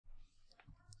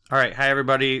All right, hi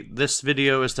everybody. This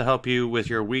video is to help you with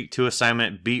your week 2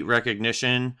 assignment beat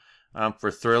recognition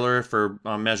for Thriller for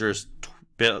measures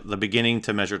the beginning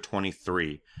to measure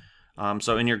 23.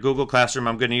 So in your Google Classroom,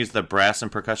 I'm going to use the brass and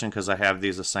percussion because I have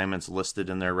these assignments listed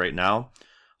in there right now.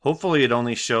 Hopefully it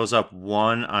only shows up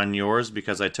one on yours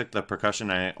because I took the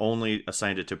percussion, I only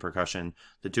assigned it to percussion.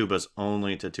 The tuba's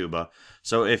only to tuba.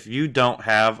 So if you don't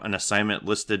have an assignment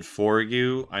listed for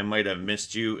you, I might have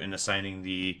missed you in assigning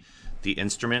the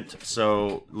instrument.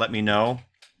 So let me know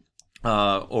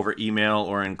over email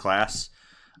or in class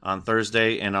on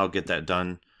Thursday, and I'll get that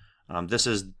done. I'll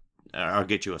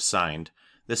get you assigned.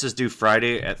 This is due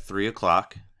Friday at 3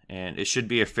 o'clock. And it should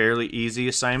be a fairly easy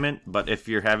assignment, but if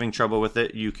you're having trouble with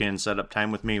it, you can set up time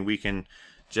with me. We can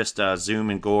just Zoom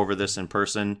and go over this in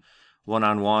person,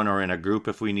 one-on-one or in a group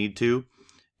if we need to,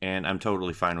 and I'm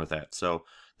totally fine with that. So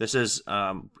this is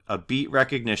a beat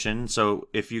recognition. So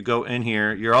if you go in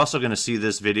here, you're also going to see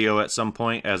this video at some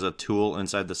point as a tool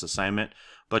inside this assignment,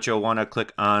 but you'll want to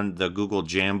click on the Google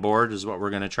Jamboard is what we're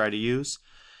going to try to use.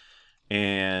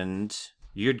 And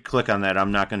you'd click on that.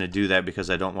 I'm not going to do that because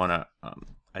I don't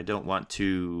want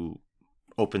to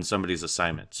open somebody's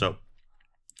assignment.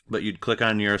 But you'd click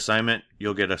on your assignment,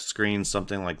 you'll get a screen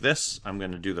something like this. I'm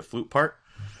going to do the flute part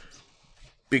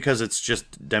because it's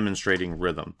just demonstrating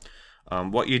rhythm.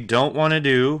 What you don't want to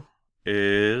do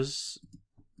is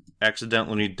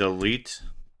accidentally delete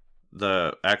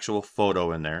the actual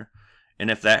photo in there.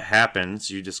 And if that happens,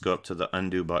 you just go up to the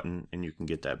undo button and you can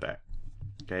get that back.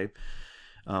 Okay.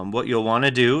 What you'll want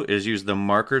to do is use the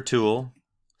marker tool.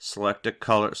 Select a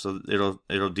color, so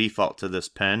it'll default to this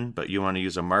pen, but you want to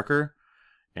use a marker,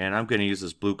 and I'm going to use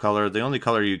this blue color. The only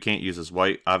color you can't use is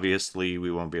white. Obviously,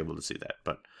 we won't be able to see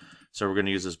that, so we're going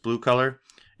to use this blue color,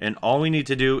 and all we need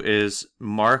to do is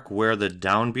mark where the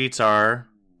downbeats are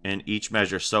in each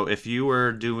measure. So if you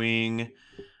were doing,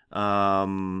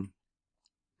 if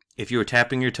you were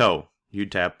tapping your toe,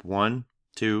 you'd tap 1,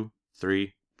 2,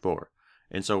 3, 4.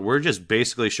 And so we're just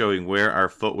basically showing where our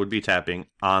foot would be tapping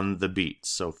on the beats.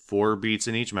 So 4 beats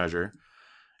in each measure.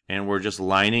 And we're just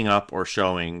lining up or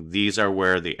showing these are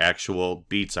where the actual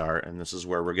beats are. And this is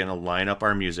where we're going to line up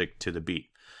our music to the beat.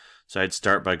 So I'd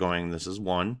start by going, this is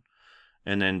 1.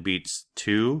 And then beats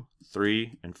 2,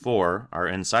 3, and 4 are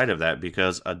inside of that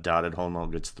because a dotted whole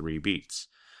note gets 3 beats.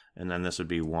 And then this would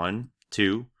be 1,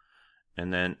 2.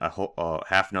 And then a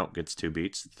half note gets 2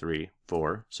 beats, 3,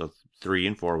 4. So 3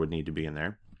 and 4 would need to be in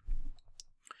there.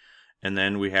 And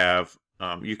then we have,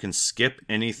 you can skip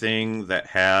anything that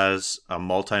has a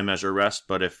multi-measure rest,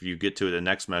 but if you get to the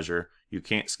next measure, you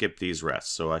can't skip these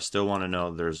rests. So I still want to know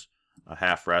there's a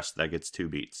half rest that gets 2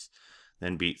 beats.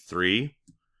 Then beat 3,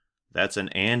 that's an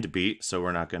and beat, so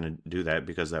we're not going to do that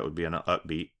because that would be an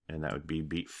upbeat, and that would be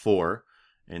beat 4.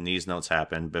 And these notes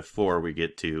happen before we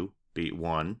get to beat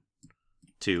 1,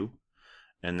 2,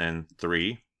 and then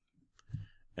 3,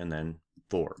 and then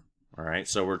 4. All right,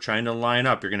 so we're trying to line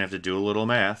up. You're going to have to do a little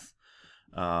math.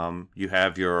 You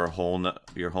have your whole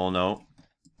note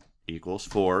equals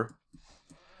 4.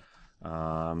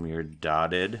 Your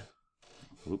dotted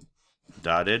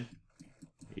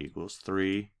equals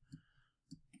 3.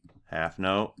 Half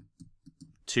note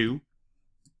 2.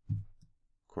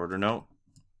 Quarter note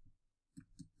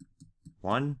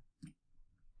 1.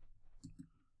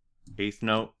 Eighth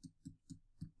note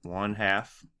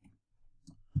 1/2.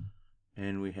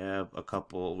 And we have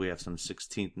some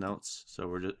 16th notes. So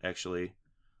we're just actually,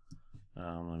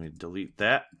 let me delete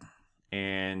that.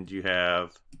 And you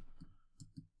have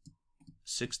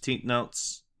 16th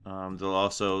notes. They'll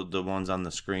also, the ones on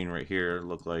the screen right here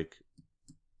look like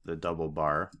the double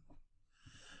bar.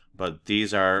 But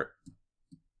these are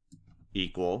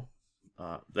equal.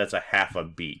 That's a half a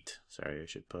beat. Sorry, I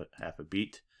should put half a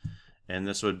beat. And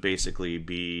this would basically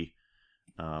be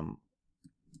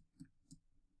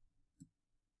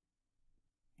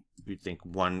you'd think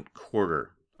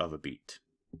 1/4 of a beat.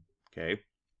 Okay.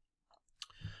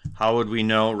 How would we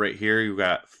know? Right here, you've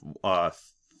got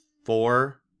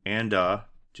 4 and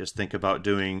just think about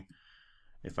doing,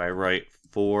 if I write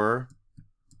 4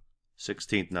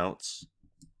 16th notes,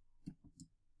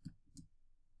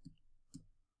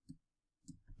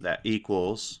 that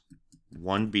equals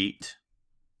 1 beat.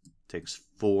 Takes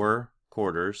 4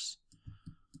 quarters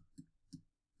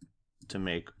to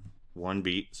make 1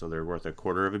 beat, so they're worth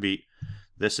 1/4 of a beat.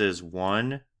 This is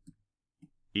 1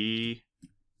 E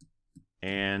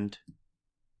and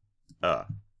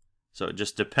So it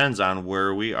just depends on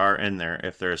where we are in there.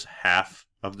 If there's half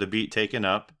of the beat taken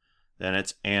up, then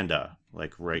it's and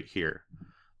like right here.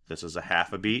 This is a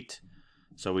half a beat,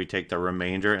 so we take the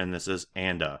remainder, and this is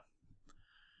and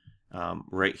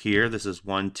Right here, this is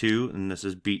 1, 2, and this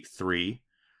is beat 3.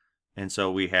 And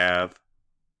so we have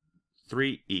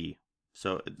 3E.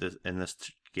 So in this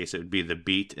case, it would be the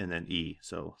beat and then E.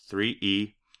 So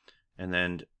 3E, and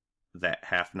then that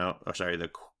half note, or sorry, the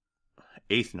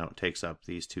eighth note takes up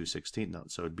these two 16th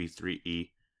notes. So it would be 3E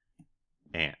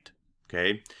and.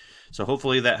 Okay, so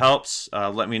hopefully that helps.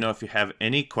 Let me know if you have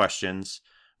any questions,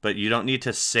 but you don't need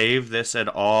to save this at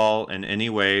all in any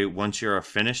way. Once you're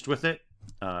finished with it,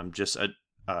 just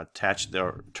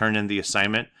turn in the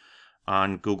assignment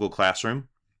on Google Classroom,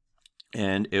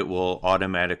 and it will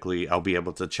automatically, I'll be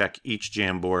able to check each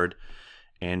Jamboard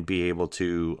and be able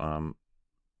to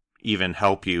even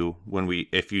help you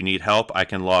if you need help. I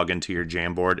can log into your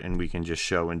Jamboard and we can just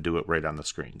show and do it right on the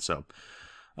screen. So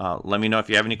let me know if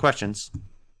you have any questions.